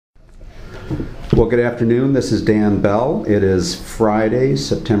Well, good afternoon. This is Dan Bell. It is Friday,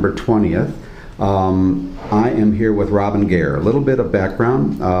 September 20th. I am here with Robin Gare. A little bit of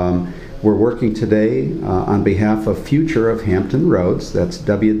background. We're working today on behalf of Future of Hampton Roads. That's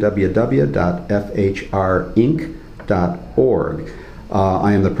www.fhrinc.org.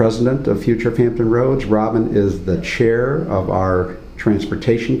 I am the president of Future of Hampton Roads. Robin is the chair of our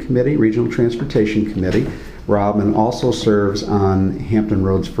Transportation Committee, Regional Transportation Committee. Robin also serves on Hampton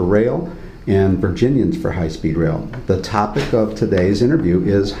Roads for Rail and Virginians for High-Speed Rail. The topic of today's interview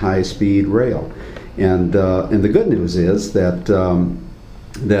is high-speed rail. And the good news is that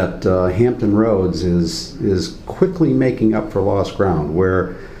Hampton Roads is quickly making up for lost ground,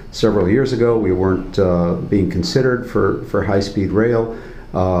 where several years ago we weren't being considered for high-speed rail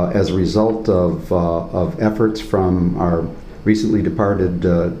as a result of efforts from our recently departed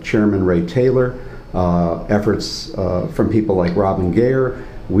Chairman Ray Taylor, efforts from people like Robin Gare.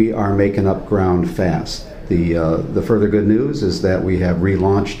 We are making up ground fast. The further good news is that we have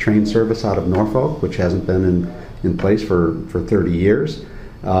relaunched train service out of Norfolk, which hasn't been in place for 30 years.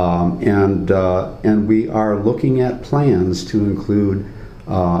 And we are looking at plans to include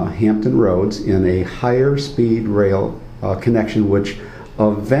Hampton Roads in a higher speed rail connection, which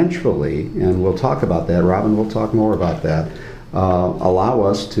eventually, and we'll talk about that, Robin will talk more about that, allow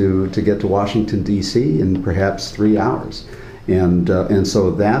us to get to Washington, D.C. in perhaps 3 hours. And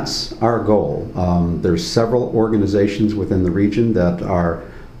so that's our goal. There's several organizations within the region that are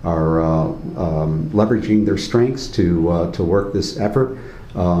leveraging their strengths to work this effort,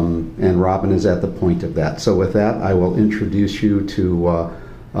 and Robin is at the point of that. So with that, I will introduce you to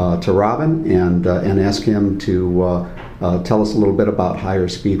Robin and ask him to tell us a little bit about higher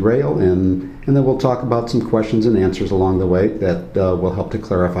speed rail, and then we'll talk about some questions and answers along the way that will help to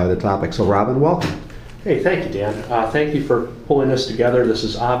clarify the topic. So Robin, welcome. Hey, thank you, Dan. Thank you for pulling this together. This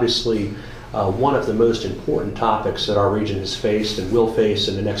is obviously one of the most important topics that our region has faced and will face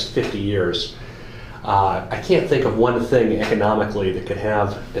in the next 50 years. I can't think of one thing economically that could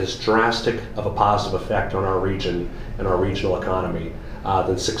have as drastic of a positive effect on our region and our regional economy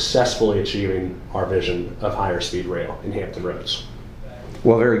than successfully achieving our vision of higher speed rail in Hampton Roads.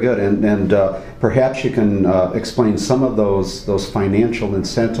 Well, very good, and perhaps you can explain some of those financial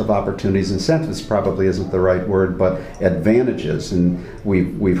incentive opportunities. Incentives probably isn't the right word, but advantages. And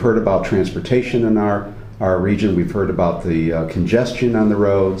we've heard about transportation in our region. We've heard about the congestion on the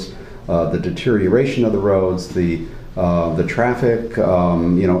roads, the deterioration of the roads, the traffic,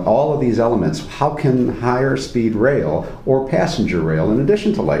 all of these elements. How can higher speed rail or passenger rail, in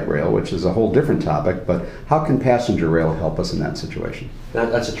addition to light rail, which is a whole different topic, but how can passenger rail help us in that situation?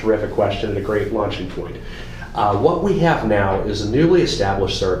 That's a terrific question and a great launching point. What we have now is a newly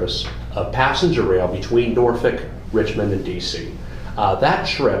established service of passenger rail between Norfolk, Richmond, and DC. That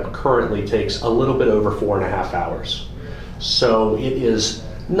trip currently takes a little bit over 4.5 hours. So it is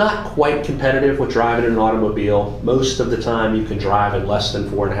not quite competitive with driving in an automobile. Most of the time you can drive in less than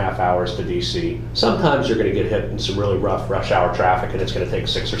 4.5 hours to DC. Sometimes you're going to get hit in some really rough rush hour traffic and it's going to take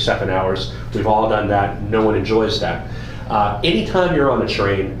 6 or 7 hours. We've all done that. No one enjoys that. Anytime you're on a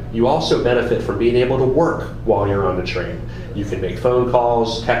train, you also benefit from being able to work while you're on the train. You can make phone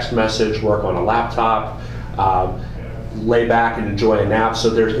calls, text message, work on a laptop, lay back and enjoy a nap.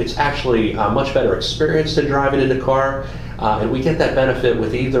 So it's actually a much better experience than driving in a car. And we get that benefit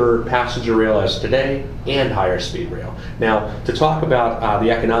with either passenger rail as today and higher speed rail. Now, to talk about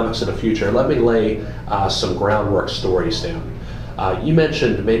the economics of the future, let me lay some groundwork stories down. You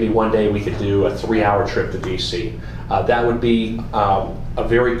mentioned maybe one day we could do a 3-hour trip to DC. That would be a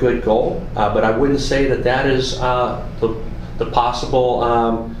very good goal, but I wouldn't say that is the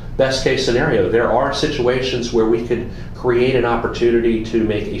possible best case scenario. There are situations where we could create an opportunity to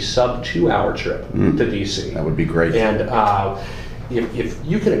make a sub 2-hour trip to DC. That would be great. And if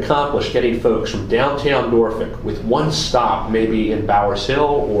you can accomplish getting folks from downtown Norfolk with one stop, maybe in Bowers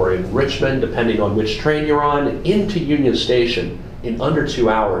Hill or in Richmond, depending on which train you're on, into Union Station in under 2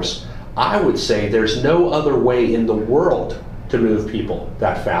 hours, I would say there's no other way in the world to move people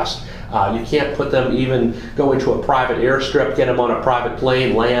that fast. You can't put them, even go into a private airstrip, get them on a private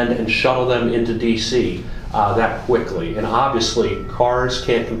plane, land, and shuttle them into DC that quickly. And obviously, cars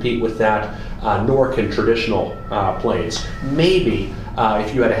can't compete with that, nor can traditional planes. Maybe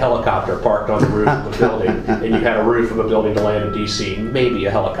if you had a helicopter parked on the roof of a building and you had a roof of a building to land in DC, maybe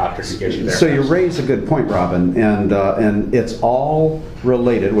a helicopter could get you there. So you raise a good point, Robin, and it's all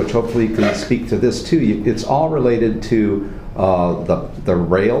related, which hopefully you can speak to this too. It's all related to the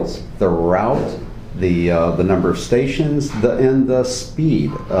rails, the route, the number of stations, and the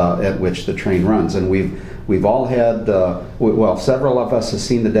speed at which the train runs. And we've We've all had, well, several of us have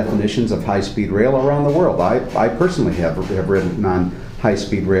seen the definitions of high-speed rail around the world. I personally have ridden on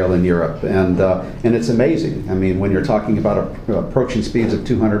high-speed rail in Europe, and it's amazing. I mean, when you're talking about approaching speeds of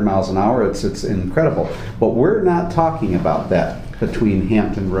 200 miles an hour, it's incredible. But we're not talking about that between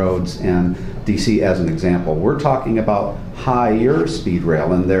Hampton Roads and DC as an example. We're talking about higher speed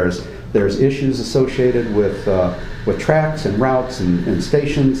rail, and there's issues associated with tracks and routes and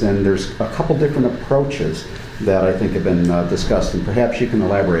stations, and there's a couple different approaches that I think have been discussed, and perhaps you can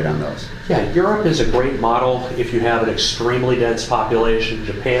elaborate on those. Yeah, Europe is a great model if you have an extremely dense population.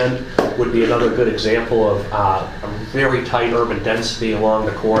 Japan would be another good example of a very tight urban density along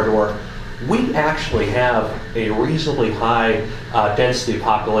the corridor. We actually have a reasonably high density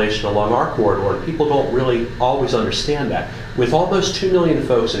population along our corridor, and people don't really always understand that. With almost 2 million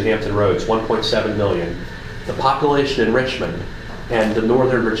folks in Hampton Roads, 1.7 million, the population in Richmond, and the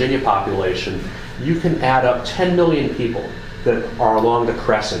Northern Virginia population, you can add up 10 million people that are along the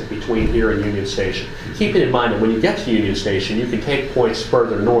crescent between here and Union Station. Keeping in mind that when you get to Union Station, you can take points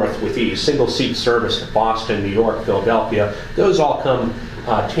further north with ease. Single seat service to Boston, New York, Philadelphia, those all come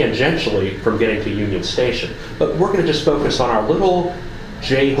tangentially from getting to Union Station. But we're going to just focus on our little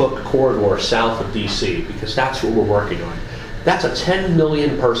J-hook corridor south of DC, because that's what we're working on. That's a 10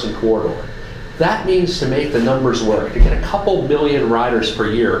 million person corridor. That means, to make the numbers work, to get a couple million riders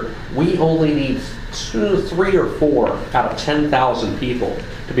per year, we only need 3 or 4 out of 10,000 people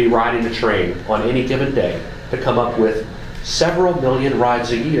to be riding the train on any given day to come up with several million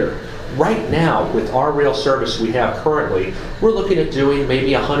rides a year. Right now, with our rail service we have currently, we're looking at doing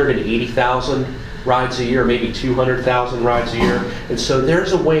maybe 180,000 rides a year, maybe 200,000 rides a year. And so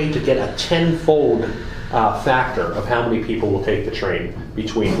there's a way to get a tenfold factor of how many people will take the train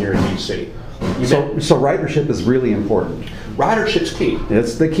between here and DC. So ridership is really important. Ridership's key.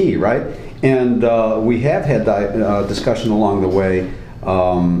 It's the key, right? And we have had discussion along the way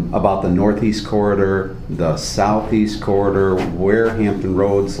about the Northeast Corridor, the Southeast Corridor, where Hampton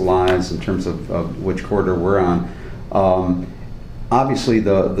Roads lies in terms of which corridor we're on. Obviously,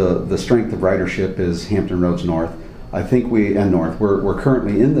 the strength of ridership is Hampton Roads North. I think we're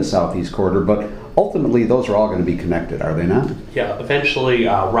currently in the Southeast Corridor, but ultimately those are all going to be connected, are they not? Yeah, eventually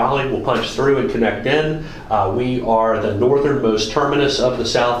Raleigh will punch through and connect in. We are the northernmost terminus of the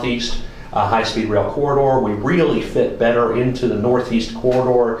Southeast high-speed rail corridor. We really fit better into the Northeast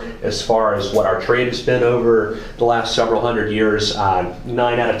corridor as far as what our trade has been over the last several hundred years. 9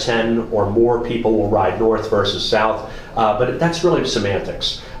 out of 10 or more people will ride north versus south, but that's really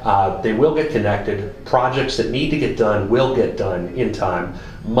semantics. They will get connected. Projects that need to get done will get done in time.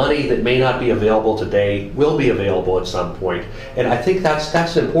 Money that may not be available today will be available at some point. And I think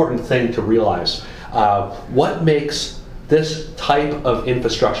that's an important thing to realize. What makes this type of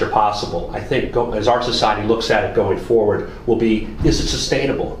infrastructure possible, I think, as our society looks at it going forward, will be, is it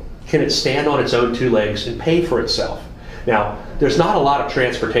sustainable? Can it stand on its own 2 legs and pay for itself? Now, there's not a lot of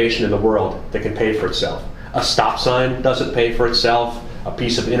transportation in the world that can pay for itself. A stop sign doesn't pay for itself. A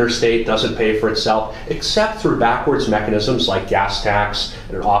piece of interstate doesn't pay for itself, except through backwards mechanisms like gas tax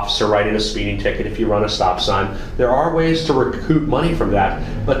and an officer writing a speeding ticket if you run a stop sign. There are ways to recoup money from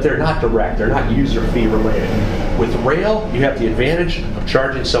that, but they're not direct. They're not user fee related. With rail, you have the advantage of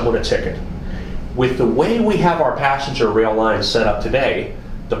charging someone a ticket. With the way we have our passenger rail lines set up today,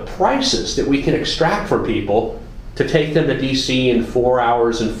 the prices that we can extract from people to take them to DC in 4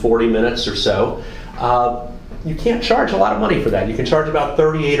 hours and 40 minutes or so, you can't charge a lot of money for that. You can charge about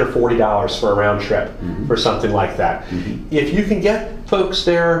 $38 or $40 for a round trip for something like that. If you can get folks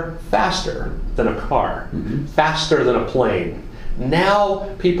there faster than a car, faster than a plane,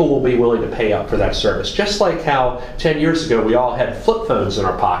 now people will be willing to pay up for that service. Just like how 10 years ago we all had flip phones in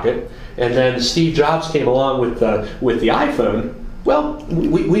our pocket, and then Steve Jobs came along with the iPhone. Well,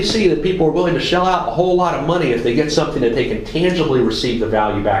 we see that people are willing to shell out a whole lot of money if they get something that they can tangibly receive the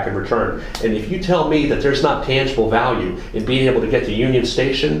value back in return. And if you tell me that there's not tangible value in being able to get to Union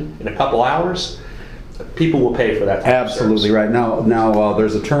Station in a couple hours, people will pay for that type Absolutely of right. Now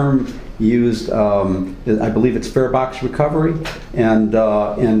there's a term used, I believe it's fare box recovery, and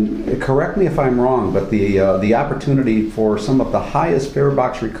correct me if I'm wrong, but the opportunity for some of the highest fare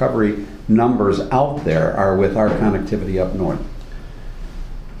box recovery numbers out there are with our connectivity up north.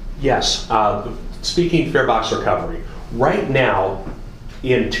 Yes, speaking fare box recovery, right now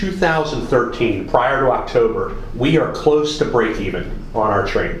in 2013, prior to October, we are close to break even on our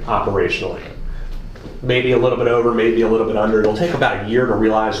train operationally. Maybe a little bit over, maybe a little bit under. It'll take about a year to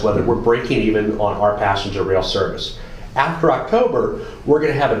realize whether we're breaking even on our passenger rail service. After October, we're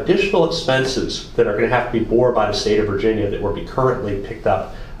going to have additional expenses that are going to have to be borne by the state of Virginia that will be currently picked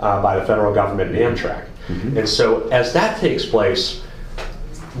up by the federal government and Amtrak. And so as that takes place,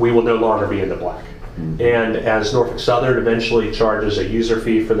 we will no longer be in the black. And as Norfolk Southern eventually charges a user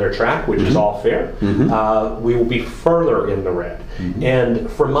fee for their track, which is all fair, we will be further in the red. And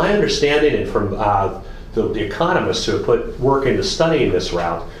from my understanding and from the economists who have put work into studying this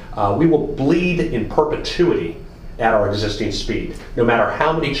route, we will bleed in perpetuity at our existing speed. No matter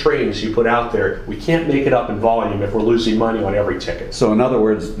how many trains you put out there, we can't make it up in volume if we're losing money on every ticket. So in other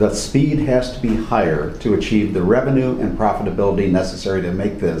words, the speed has to be higher to achieve the revenue and profitability necessary to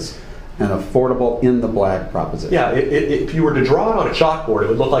make this an affordable in the black proposition. Yeah, if you were to draw it on a chalkboard, it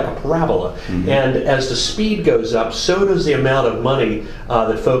would look like a parabola. And as the speed goes up, so does the amount of money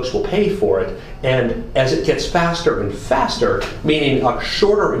that folks will pay for it. And as it gets faster and faster, meaning a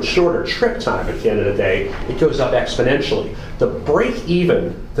shorter and shorter trip time at the end of the day, it goes up exponentially. The break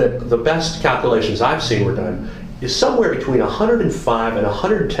even, the best calculations I've seen were done, is somewhere between 105 and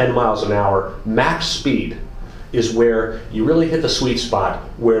 110 miles an hour max speed is where you really hit the sweet spot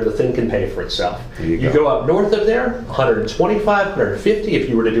where the thing can pay for itself. You go up north of there, 125, 150, if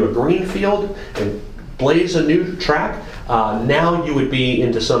you were to do a green field and blaze a new track, now you would be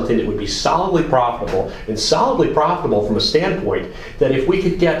into something that would be solidly profitable, and solidly profitable from a standpoint that if we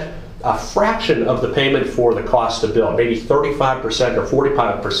could get a fraction of the payment for the cost to build, maybe 35% or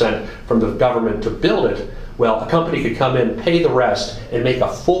 45% from the government to build it, well, a company could come in, pay the rest, and make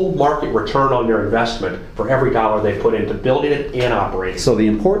a full market return on their investment for every dollar they put into building it and operating. So the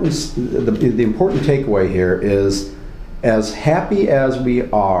important takeaway here is, as happy as we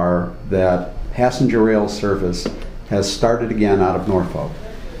are that passenger rail service has started again out of Norfolk,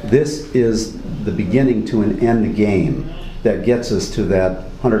 this is the beginning to an end game that gets us to that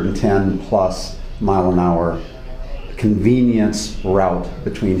 110 plus mile an hour convenience route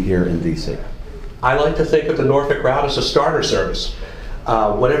between here and DC. I like to think of the Norfolk route as a starter service.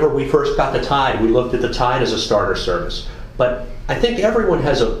 Whenever we first got the Tide, we looked at the Tide as a starter service. But I think everyone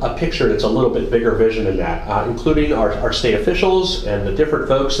has a picture that's a little bit bigger vision than that, including our state officials and the different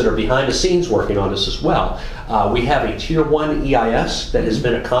folks that are behind the scenes working on this as well. We have a Tier 1 EIS that has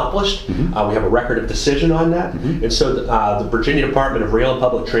been accomplished. We have a record of decision on that. And so the Virginia Department of Rail and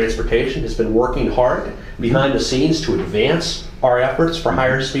Public Transportation has been working hard behind the scenes to advance our efforts for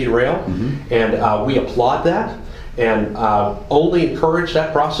higher speed rail. And we applaud that, and only encourage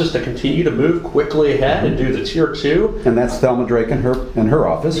that process to continue to move quickly ahead and do the Tier 2. And that's Thelma Drake and her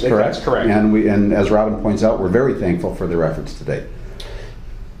office, correct? That's correct. And as Robin points out, we're very thankful for their efforts today.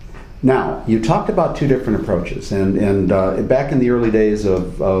 Now, you talked about two different approaches, and back in the early days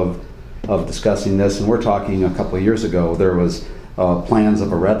of discussing this, and we're talking a couple of years ago, there was plans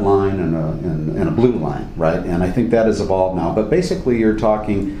of a red line and a blue line, right? And I think that has evolved now. But basically, you're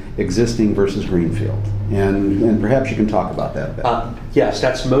talking existing versus greenfield, and perhaps you can talk about that a bit. Yes,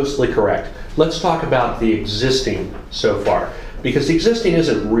 that's mostly correct. Let's talk about the existing so far, because the existing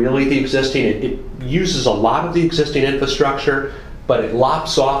isn't really the existing. It uses a lot of the existing infrastructure, but it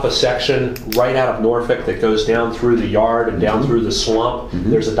lops off a section right out of Norfolk that goes down through the yard and down through the swamp.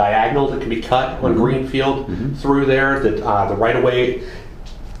 There's a diagonal that can be cut on Greenfield through there that the right-of-way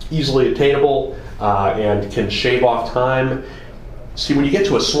easily attainable and can shave off time. See, when you get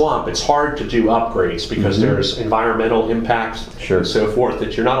to a swamp, it's hard to do upgrades because there's environmental impacts and so forth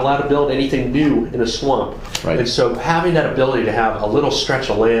that you're not allowed to build anything new in a swamp. Right. And so having that ability to have a little stretch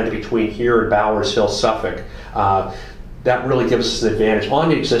of land between here and Bowers Hill, Suffolk, that really gives us an advantage on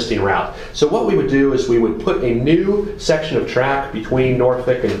the existing route. So what we would do is we would put a new section of track between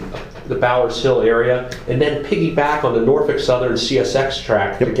Norfolk and the Bowers Hill area, and then piggyback on the Norfolk Southern CSX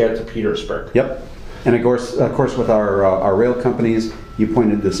track to get to Petersburg. Yep. And of course, with our rail companies, you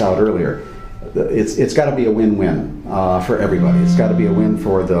pointed this out earlier. It's got to be a win-win for everybody. It's got to be a win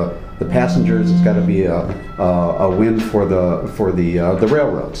for the passengers. It's got to be a win for the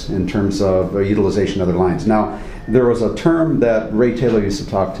railroads in terms of utilization of their lines. Now, there was a term that Ray Taylor used to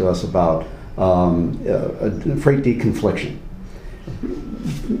talk to us about, freight deconfliction.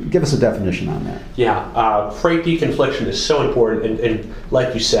 Give us a definition on that. Yeah, freight deconfliction is so important, and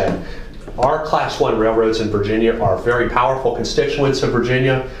like you said, our Class 1 railroads in Virginia are very powerful constituents of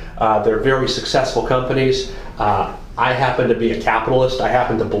Virginia. They're very successful companies. I happen to be a capitalist. I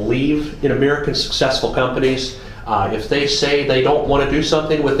happen to believe in American successful companies. If they say they don't want to do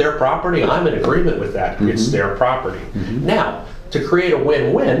something with their property, I'm in agreement with that. It's their property. Now, to create a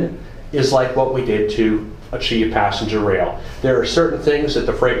win-win is like what we did to achieve passenger rail. There are certain things that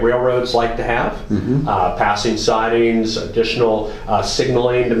the freight railroads like to have, passing sidings, additional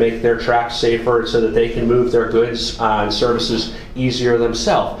signaling to make their tracks safer so that they can move their goods and services easier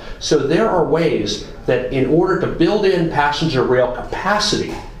themselves. So there are ways that in order to build in passenger rail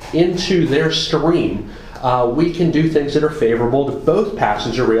capacity into their stream, we can do things that are favorable to both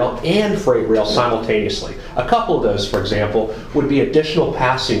passenger rail and freight rail simultaneously. A couple of those, for example, would be additional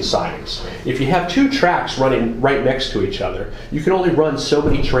passing sidings. If you have two tracks running right next to each other, you can only run so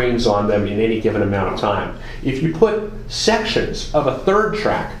many trains on them in any given amount of time. If you put sections of a third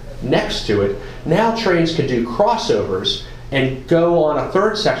track next to it, now trains can do crossovers and go on a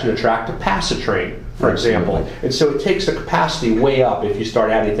third section of track to pass a train, for example. And so it takes the capacity way up if you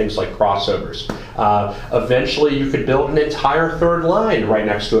start adding things like crossovers. Eventually you could build an entire third line right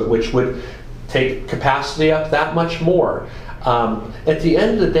next to it, which would take capacity up that much more. At the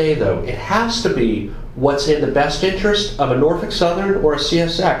end of the day, though, it has to be what's in the best interest of a Norfolk Southern or a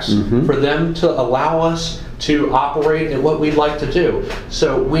CSX for them to allow us to operate at what we'd like to do.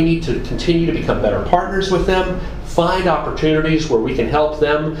 So we need to continue to become better partners with them, find opportunities where we can help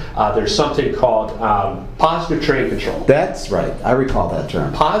them. There's something called positive train control. That's right. I recall that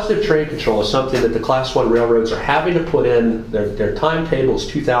term. Positive train control is something that the Class 1 railroads are having to put in. Their timetable is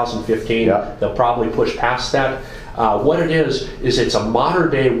 2015. Yeah. They'll probably push past that. What it is it's a modern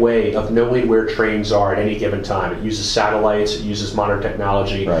day way of knowing where trains are at any given time. It uses satellites, it uses modern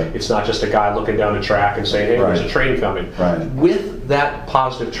technology. Right. It's not just a guy looking down the track and saying, hey, there's a train coming. Right. With that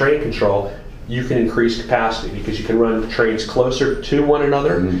positive train control, you can increase capacity because you can run trains closer to one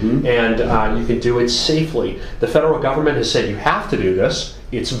another and you can do it safely. The federal government has said you have to do this.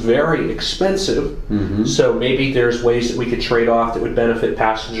 It's very expensive, so maybe there's ways that we could trade off that would benefit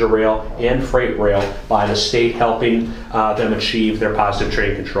passenger rail and freight rail by the state helping them achieve their positive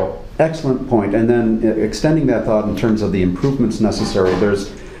train control. Excellent point. And then extending that thought in terms of the improvements necessary,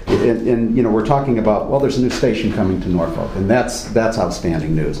 and you know, we're talking about, well, there's a new station coming to Norfolk, and that's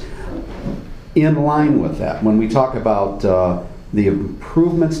outstanding news. In line with that, when we talk about the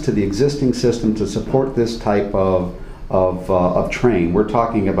improvements to the existing system to support this type of train, we're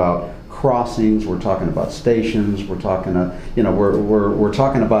talking about crossings, we're talking about stations, we're talking we're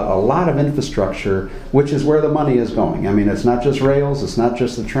talking about a lot of infrastructure, which is where the money is going. I mean, it's not just rails, it's not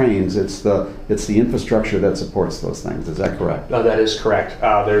just the trains, it's the infrastructure that supports those things. Is that correct? No, that is correct.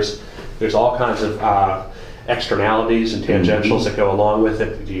 There's all kinds of externalities and tangentials that go along with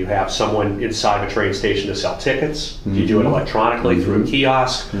it. Do you have someone inside a train station to sell tickets? Do you do it electronically through a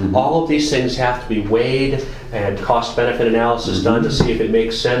kiosk? All of these things have to be weighed and cost-benefit analysis done to see if it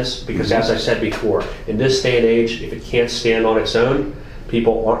makes sense, because as I said before, in this day and age, if it can't stand on its own, they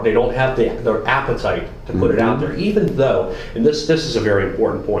don't have their appetite to put it out there, even though, and this is a very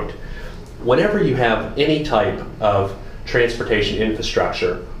important point, whenever you have any type of transportation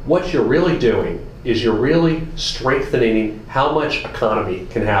infrastructure, what you're really doing is you're really strengthening how much economy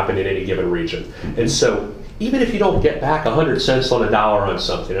can happen in any given region. And so even if you don't get back 100 cents on a dollar on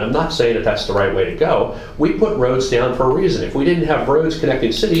something, and I'm not saying that that's the right way to go, we put roads down for a reason. If we didn't have roads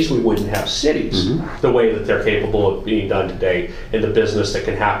connecting cities, we wouldn't have cities the way that they're capable of being done today in the business that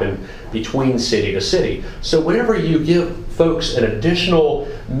can happen between city to city. So whenever you give folks an additional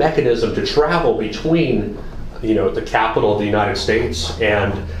mechanism to travel between the capital of the United States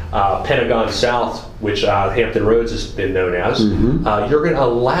and Pentagon South, which Hampton Roads has been known as, you're going to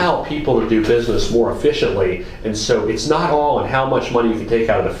allow people to do business more efficiently. And so it's not all on how much money you can take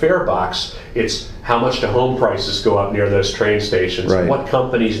out of the fare box, it's how much the home prices go up near those train stations, and what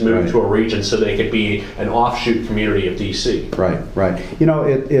companies move to a region so they could be an offshoot community of DC. Right. You know,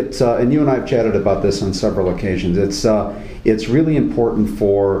 it's and you and I have chatted about this on several occasions. It's really important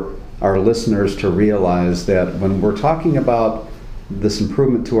for our listeners to realize that when we're talking about this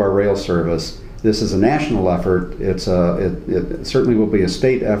improvement to our rail service, this is a national effort. It certainly will be a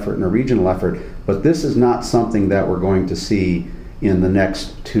state effort and a regional effort, but this is not something that we're going to see in the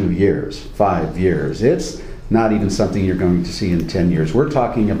next 2 years, 5 years. It's not even something you're going to see in 10 years. We're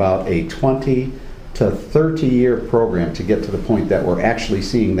talking about a 20 to 30 year program to get to the point that we're actually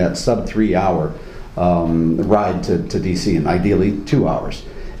seeing that sub 3 hour ride to DC, and ideally 2 hours.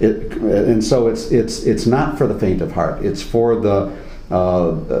 And so it's not for the faint of heart. It's for the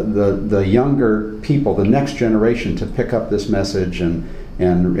younger people, the next generation, to pick up this message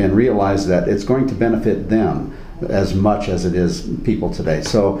and realize that it's going to benefit them as much as it is people today.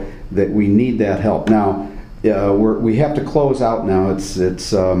 So that we need that help. Now we have to close out now.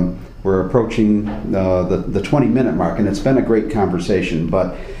 We're approaching the 20-minute mark, and it's been a great conversation.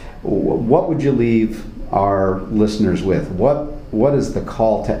 But what would you leave our listeners with? What is the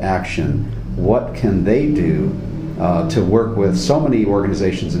call to action? What can they do to work with so many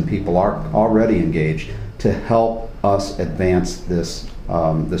organizations and people are already engaged to help us advance this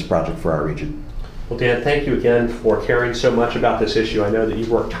project for our region? Well, Dan, thank you again for caring so much about this issue. I know that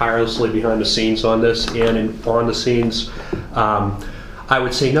you've worked tirelessly behind the scenes on this and on the scenes. I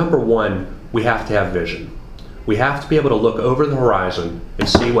would say number one, we have to have vision. We have to be able to look over the horizon and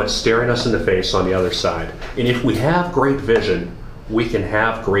see what's staring us in the face on the other side. And if we have great vision, we can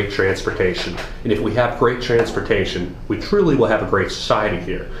have great transportation. And if we have great transportation, we truly will have a great society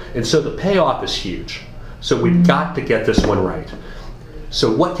here. And so the payoff is huge. So we've got to get this one right.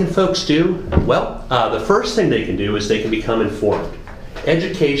 So what can folks do? Well, the first thing they can do is they can become informed.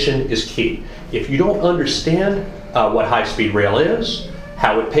 Education is key. If you don't understand what high-speed rail is,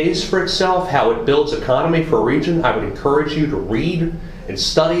 how it pays for itself, how it builds economy for a region, I would encourage you to read and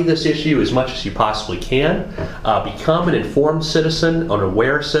study this issue as much as you possibly can. Become an informed citizen, an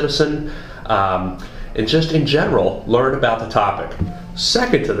aware citizen, and just in general, learn about the topic.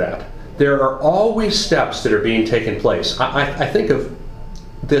 Second to that, there are always steps that are being taken place. I think of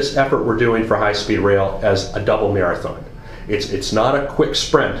this effort we're doing for high-speed rail as a double marathon. It's not a quick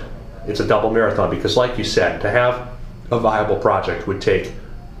sprint, it's a double marathon, because like you said, to have a viable project would take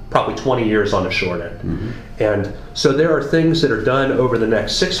probably 20 years on the short end. Mm-hmm. And so there are things that are done over the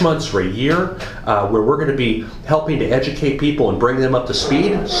next 6 months or a year where we're going to be helping to educate people and bring them up to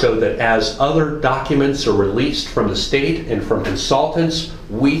speed so that as other documents are released from the state and from consultants,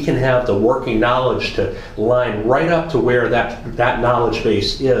 we can have the working knowledge to line right up to where that knowledge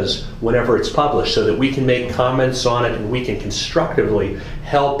base is whenever it's published, so that we can make comments on it and we can constructively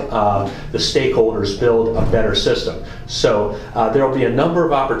help the stakeholders build a better system. So there will be a number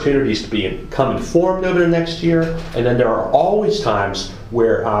of opportunities to become informed over the next year, and then there are always times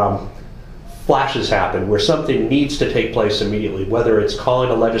where flashes happen, where something needs to take place immediately, whether it's calling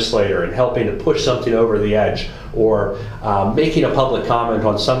a legislator and helping to push something over the edge, or making a public comment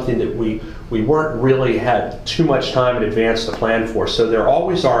on something that we weren't really had too much time in advance to plan for. So there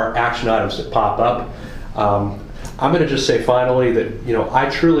always are action items that pop up. I'm going to just say finally that I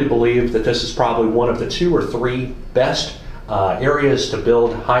truly believe that this is probably one of the 2 or 3 best areas to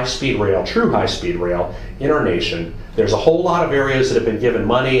build high-speed rail, true high-speed rail in our nation. There's a whole lot of areas that have been given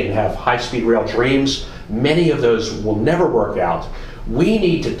money and have high-speed rail dreams. Many of those will never work out. We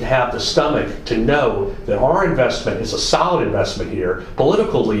need to have the stomach to know that our investment is a solid investment here.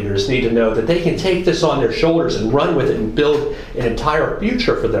 Political leaders need to know that they can take this on their shoulders and run with it and build an entire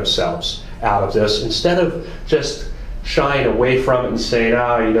future for themselves out of this, instead of just shying away from it and saying,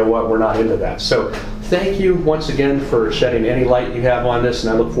 you know what, we're not into that. So thank you once again for shedding any light you have on this,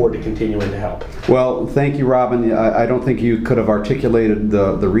 and I look forward to continuing to help. Well, thank you, Robin. I don't think you could have articulated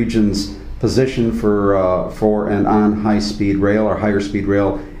the region's position for and on high-speed rail or higher-speed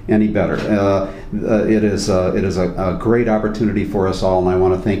rail any better. It is a great opportunity for us all, and I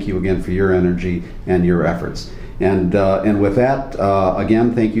want to thank you again for your energy and your efforts. And with that,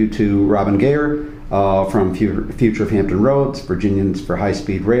 again, thank you to Robin Gayer from Future of Hampton Roads, Virginians for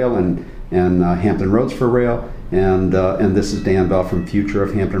High-Speed Rail, and Hampton Roads for Rail. And this is Dan Bell from Future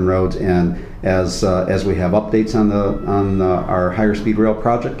of Hampton Roads. And as we have updates on our higher speed rail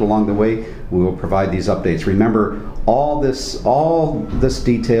project along the way, we will provide these updates. Remember, all this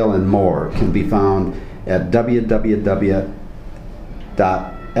detail and more can be found at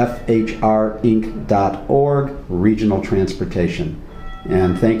www.fhrinc.org, Regional Transportation.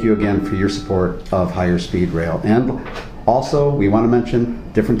 And thank you again for your support of higher speed rail. And also, we want to mention,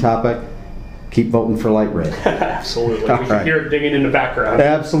 different topic, keep voting for light rail. Absolutely. We can hear it dinging in the background.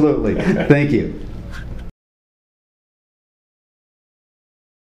 Absolutely. Thank you.